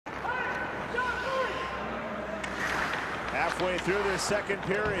Halfway through the second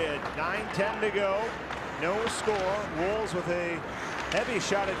period, 9:10 to go. No score. Wolves with a heavy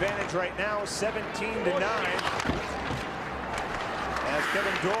shot advantage right now, 17-9. As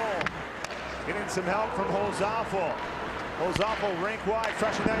Kevin Dole getting some help from Holzapfel. Holzapfel rink wide,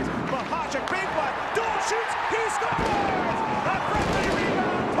 fresh and nice. Mahachik, big one. Dole shoots. He scores! A friendly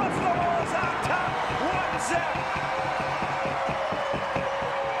rebound puts the Wolves on top. 1-0.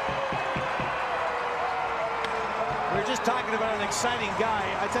 We were just talking about an exciting guy.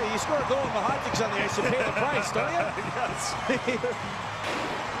 I tell you, you score a goal and Mahachik's on the ice, you pay the price, don't you? Yes.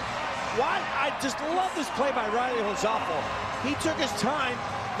 What? I just love this play by Riley Holzapfel. He took his time.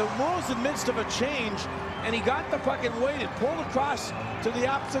 The Wolves in the midst of a change, and he got the puck and waited, pulled across to the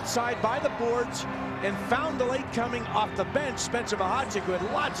opposite side by the boards, and found the late coming off the bench, Spencer Mahachik, who had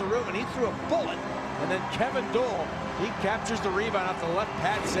lots of room, and he threw a bullet. And then Kevin Dole, he captures the rebound off the left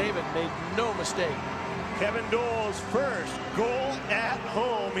pad save and made no mistake. Kevin Dole's first goal at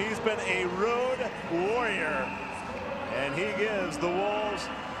home. He's been a road warrior, and he gives the Wolves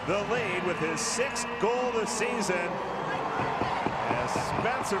the lead with his 6th goal this season. As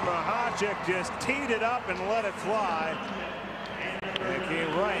Spencer Mahachik just teed it up and let it fly. And it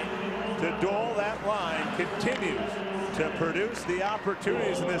came right to Dole. That line continues to produce the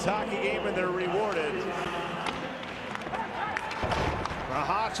opportunities in this hockey game, and they're rewarded.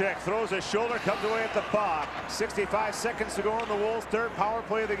 Mahachik throws a shoulder, comes away at the puck. 65 seconds to go on the Wolves' 3rd power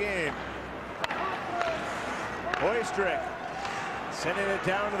play of the game. Oystrick sending it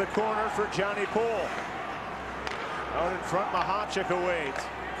down to the corner for Johnny Pohl. Out in front, Mahachik awaits.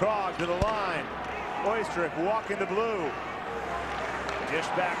 Krog to the line. Oystrick walking the blue. Dish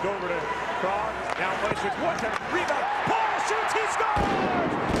back over to Krog. Now Oystrick, one time, rebound. Pohl shoots, he scores!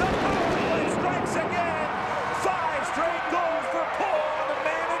 The power play strikes again. 5 straight goals for Pohl on the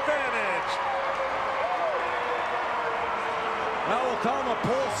man advantage. Well, we'll call him a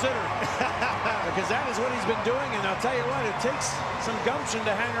pole sitter because that is what he's been doing, and I'll tell you what, it takes some gumption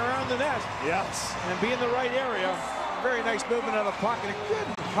to hang around the net. Yes. And be in the right area. Very nice movement of the puck and a good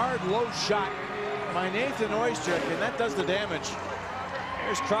hard low shot by Nathan Oystrick, and that does the damage.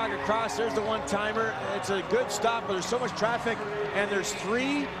 There's Krog across, there's the one-timer. It's a good stop, but there's so much traffic, and there's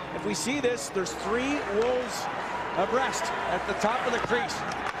 3, if we see this, there's 3 Wolves abreast at the top of the crease.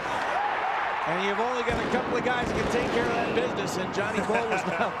 And you've only got a couple of guys that can take care of that business, and Johnny Pohl was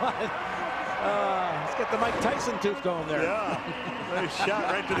not one. Let's get the Mike Tyson tooth going there. Yeah, nice shot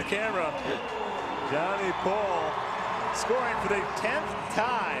right to the camera. Johnny Pohl scoring for the 10th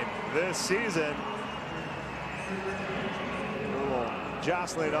time this season.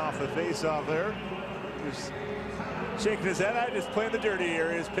 Jostling off the face-off there. Just shaking his head. I just play in the dirty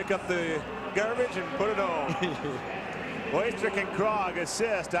areas, pick up the garbage and put it home. Oystrick and Krog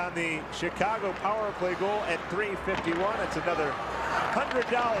assist on the Chicago power play goal at 3:51. It's another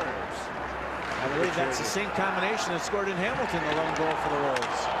 $100. I believe that's the same combination that scored in Hamilton, the lone goal for the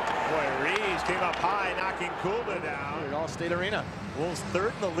Wolves. Boy, Reeves came up high, knocking Kulda down. At Allstate Arena. Wolves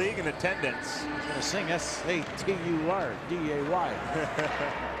 3rd in the league in attendance. He's going to sing S-A-T-U-R-D-A-Y.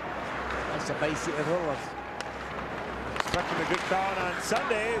 That's the basic of all. Expecting a good crowd on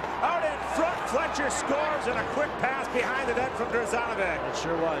Sunday. Out in front, Fletcher scores, and a quick pass behind the net from Drzanovic. It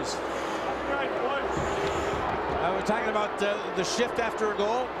sure was. We're talking about the shift after a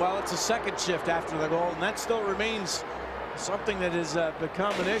goal. Well, it's a second shift after the goal, and that still remains something that has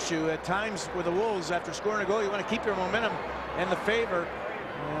become an issue at times with the Wolves. After scoring a goal, you want to keep your momentum and the favor.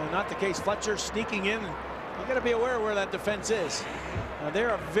 Not the case. Fletcher sneaking in. You got to be aware of where that defense is.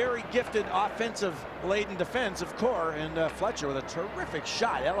 They're a very gifted offensive-laden defensive core, and Fletcher with a terrific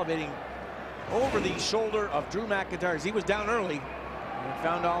shot, elevating over the shoulder of Drew MacIntyre as he was down early and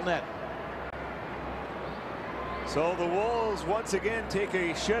found all net. So the Wolves once again take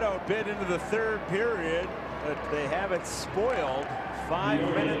a shutout bid into the 3rd period, but they have it spoiled. 5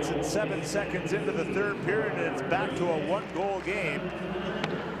 minutes and 7 seconds into the 3rd period, and it's back to a 1-goal game.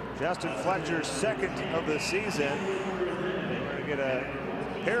 Justin Fletcher's 2nd of the season. We're going to get a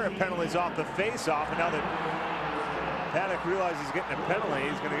pair of penalties off the face-off, and now that Paddock realizes he's getting a penalty,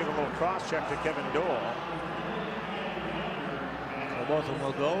 he's going to give a little cross-check to Kevin Dole. So both of them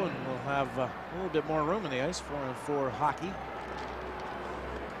will go, and we'll have a little bit more room in the ice for hockey.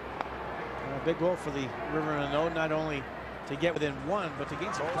 And a big goal for the Rivermen, though, not only to get within 1, but to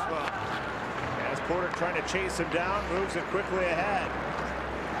gain some time. As Porter trying to chase him down, moves it quickly ahead.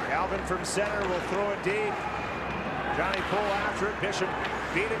 Galvin from center will throw it deep. Johnny Pohl after it. Bishop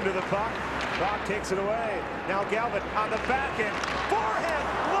beat him to the puck. Krog takes it away. Now Galvin on the back end. Forehand,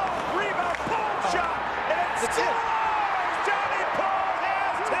 low, rebound, Pohl shot. And it's scores! Johnny Pohl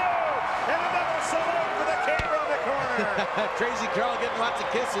has 2! And another salute for the camera on the corner. corner. Crazy Carl getting lots of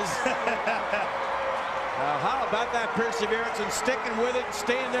kisses. How about that perseverance and sticking with it and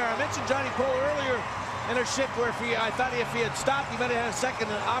staying there? I mentioned Johnny Pohl earlier in a shift where I thought if he had stopped, he might have had a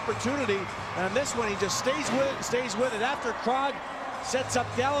second opportunity. And this one, he just stays with it and stays with it. After Krog sets up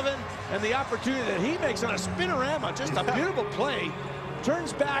Gallivan and the opportunity that he makes on a spinorama, just a beautiful play,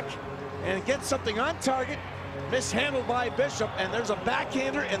 turns back and gets something on target, mishandled by Bishop, and there's a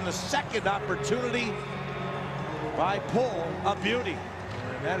backhander in the second opportunity by Pohl, a beauty.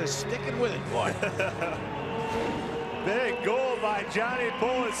 And that is sticking with it, boy. Big goal by Johnny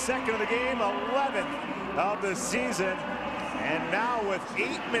Pohl, his second of the game, 11th of the season. And now with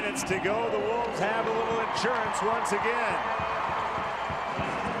 8 minutes to go, the Wolves have a little insurance once again.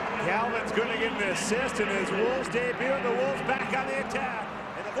 Galvin's going to get an assist in his Wolves debut, and the Wolves back on the attack.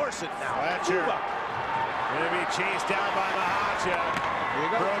 And force it now. Fletcher going to be chased down by Mahachek.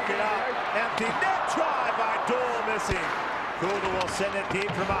 Broke it up. Empty net try by Dole, missing. Kulda will send it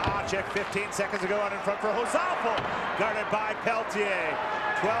deep for Mahachek. 15 seconds to go out in front for Hosafel. Guarded by Peltier.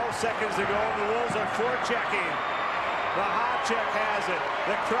 12 seconds to go. The Wolves are forechecking. Mahachek has it.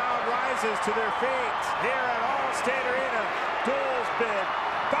 The crowd rises to their feet here at Allstate Arena. Dole's bid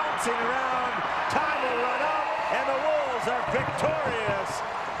bouncing around. Time will run up, and the Wolves are victorious.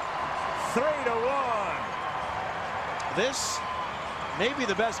 3-1. This may be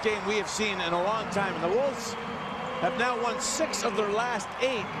the best game we have seen in a long time, and the Wolves have now won 6 of their last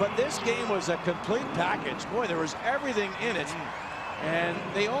 8, but this game was a complete package. Boy, there was everything in it, and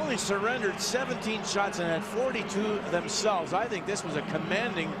they only surrendered 17 shots and had 42 themselves. I think this was a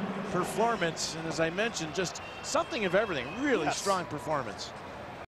commanding performance, and as I mentioned, just something of everything. Really strong performance.